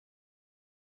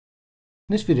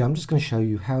In this video I'm just going to show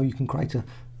you how you can create a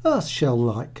earth shell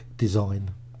like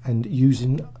design and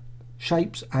using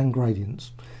shapes and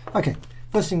gradients. Okay,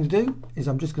 first thing to do is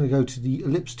I'm just going to go to the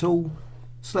Ellipse Tool,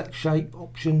 select shape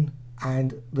option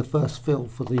and the first fill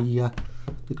for the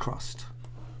crust.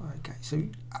 Okay, so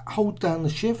hold down the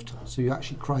shift so you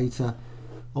actually create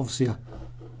obviously a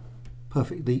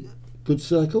perfectly good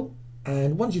circle,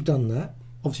 and once you've done that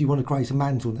obviously you want to create a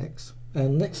mantle next.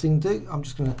 And next thing to do, I'm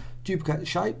just going to duplicate the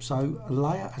shape, so a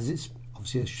layer, as it's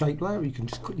obviously a shape layer, you can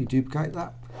just quickly duplicate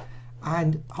that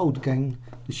and hold again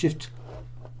the shift,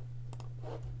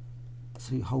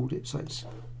 so you hold it so it's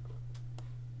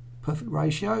perfect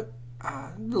ratio,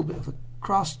 and a little bit of a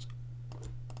crust.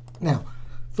 Now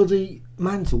for the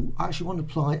mantle I actually want to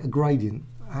apply a gradient,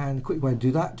 and a quick way to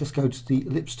do that, just go to the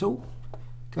Ellipse Tool,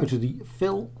 go to the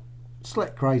fill,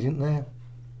 select gradient there,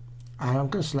 and I'm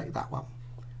going to select that one.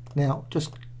 Now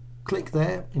just click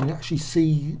there and you actually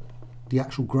see the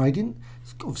actual gradient.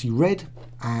 It's obviously red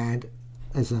and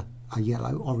there's a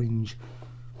yellow, orange,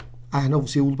 and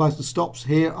obviously both the stops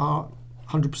here are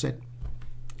 100%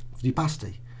 for the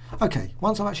opacity. Okay,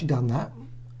 once I've actually done that,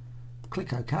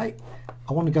 click OK.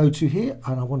 I want to go to here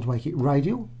and I want to make it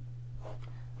radial,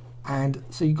 and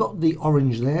so you've got the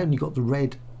orange there and you've got the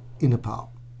red inner part.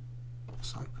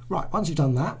 So right, once you've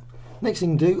done that, next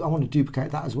thing to do, I want to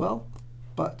duplicate that as well,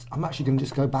 but I'm actually going to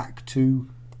just go back to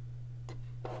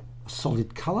a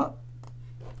solid colour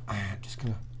and just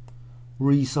going to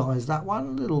resize that one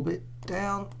a little bit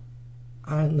down.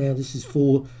 And now this is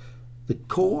for the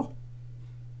core,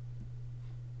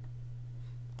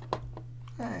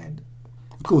 and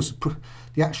of course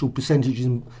the actual percentages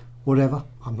and whatever,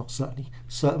 I'm not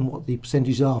certain what the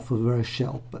percentages are for the various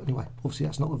shell, but anyway, obviously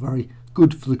that's not very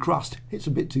good for the crust, it's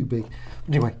a bit too big.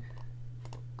 But anyway,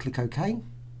 click OK,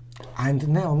 and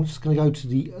now I'm just going to go to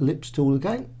the Ellipse Tool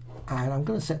again, and I'm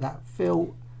going to set that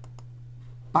fill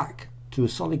back to a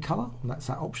solid colour, and that's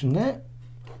that option there,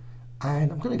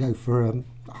 and I'm going to go for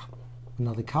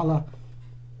another colour,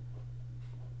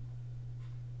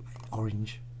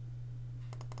 orange,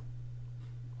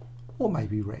 or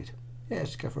maybe red. Yeah,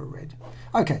 let's go for a red.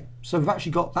 Okay, so we've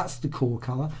actually got, that's the core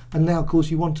colour, and now of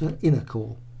course you want an inner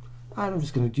core, and I'm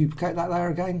just going to duplicate that layer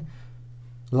again,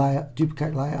 layer,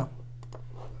 duplicate layer,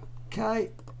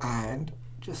 okay, and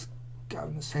just go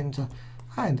in the centre,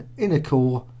 and inner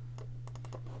core,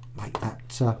 make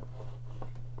that,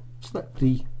 select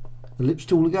the Ellipse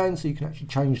Tool again so you can actually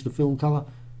change the fill colour,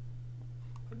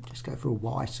 just go for a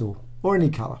white or any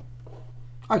colour.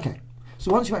 Okay,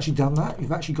 so once you've actually done that,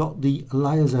 you've actually got the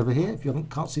layers over here. If you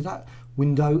can't see that,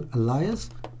 window layers,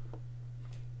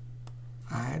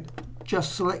 and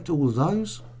just select all of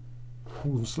those,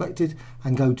 all of them selected,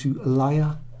 and go to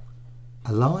layer,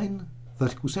 align,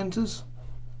 vertical centers,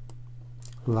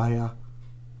 layer,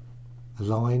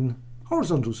 align,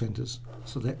 horizontal centers,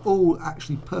 so they're all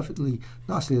actually perfectly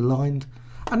nicely aligned.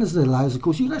 And as they're layers, of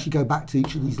course, you can actually go back to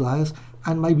each of these layers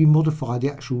and maybe modify the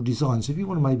actual design. So if you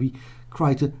want to maybe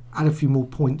add a few more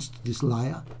points to this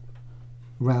layer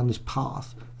around this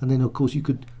path, and then of course you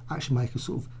could actually make a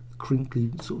sort of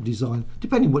crinkly sort of design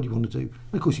depending on what you want to do.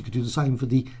 And of course you could do the same for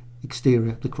the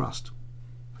exterior, the crust,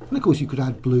 and of course you could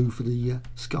add blue for the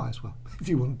sky as well if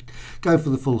you want to go for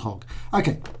the full hog.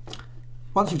 Okay,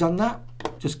 once you've done that,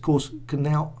 just of course can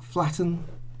now flatten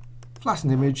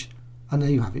image, and there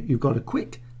you have it. You've got a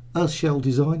quick earth shell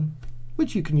design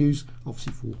which you can use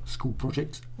obviously for school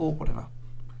projects or whatever.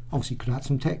 Obviously you could add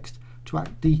some text to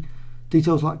add the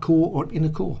details like core or inner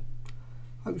core.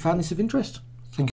 Hope you found this of interest.